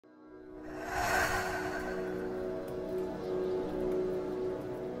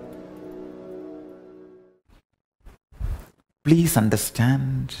Please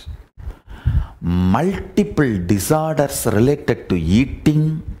understand, multiple disorders related to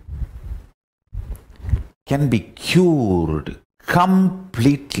eating can be cured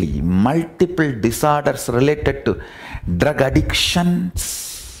completely. Multiple disorders related to drug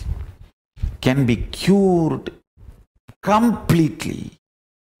addictions can be cured completely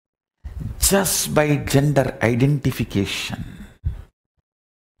just by gender identification.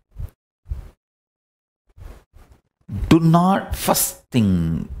 Do not, first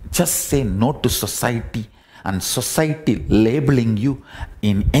thing, just say no to society and society labeling you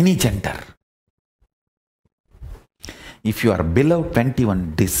in any gender. If you are below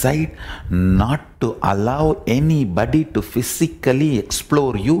 21, decide not to allow anybody to physically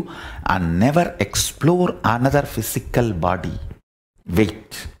explore you and never explore another physical body.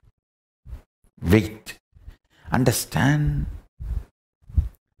 Wait. Understand,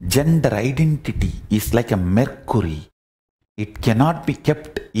 gender identity is like a mercury. It cannot be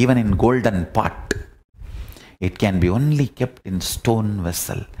kept even in golden pot. It can be only kept in stone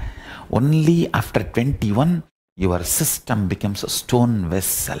vessel. Only after 21, your system becomes a stone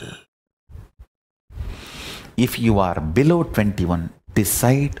vessel. If you are below 21,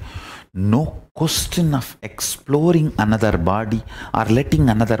 decide no question of exploring another body or letting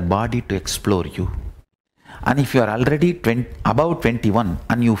another body to explore you. And if you are already above 21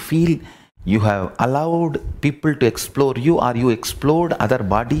 and you feel you have allowed people to explore you or you explored other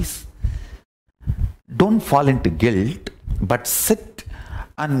bodies, don't fall into guilt, but sit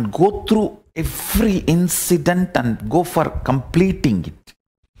and go through every incident and go for completing it.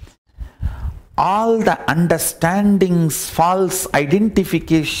 All the understandings, false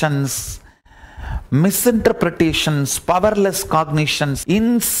identifications, misinterpretations, powerless cognitions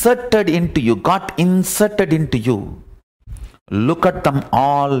got inserted into you. Look at them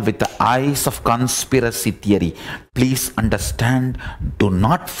all with the eyes of conspiracy theory. Please understand, do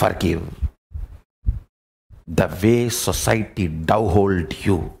not forgive the way society downhold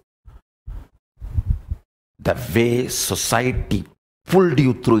you, the way society pulled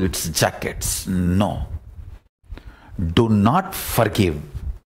you through its jackets. No. Do not forgive.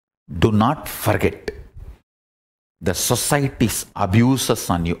 Do not forget the society's abuses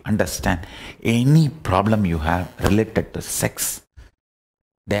on you. Understand, any problem you have related to sex,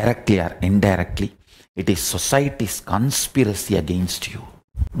 directly or indirectly, it is society's conspiracy against you.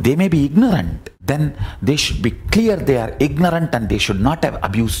 They may be ignorant, then they should be clear they are ignorant and they should not have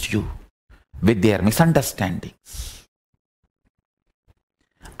abused you with their misunderstandings.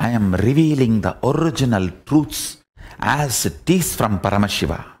 I am revealing the original truths as it is from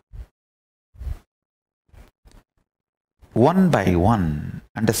Paramashiva. One by one,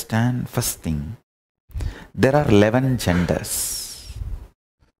 understand, first thing, there are 11 genders.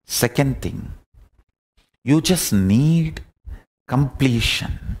 Second thing, you just need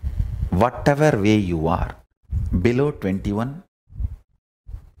completion, whatever way you are, below 21.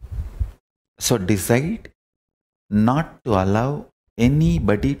 So decide not to allow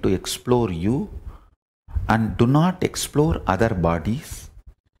anybody to explore you and do not explore other bodies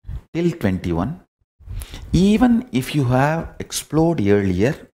till 21. Even if you have explored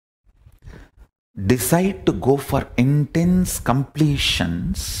earlier, decide to go for intense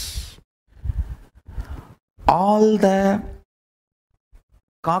completions. All the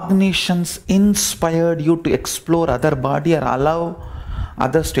cognitions inspired you to explore other body or allow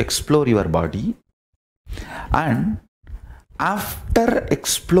others to explore your body. And after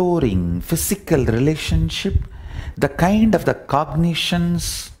exploring physical relationship, the kind of the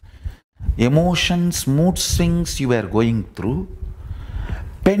cognitions, emotions, mood swings you are going through,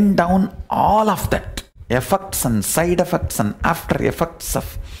 pen down all of that, effects and side effects and after effects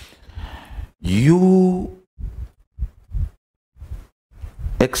of you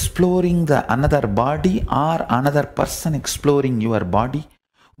exploring another body or another person exploring your body.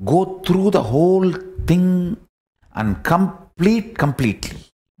 Go through the whole thing and completely.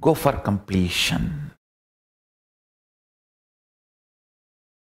 Go for completion.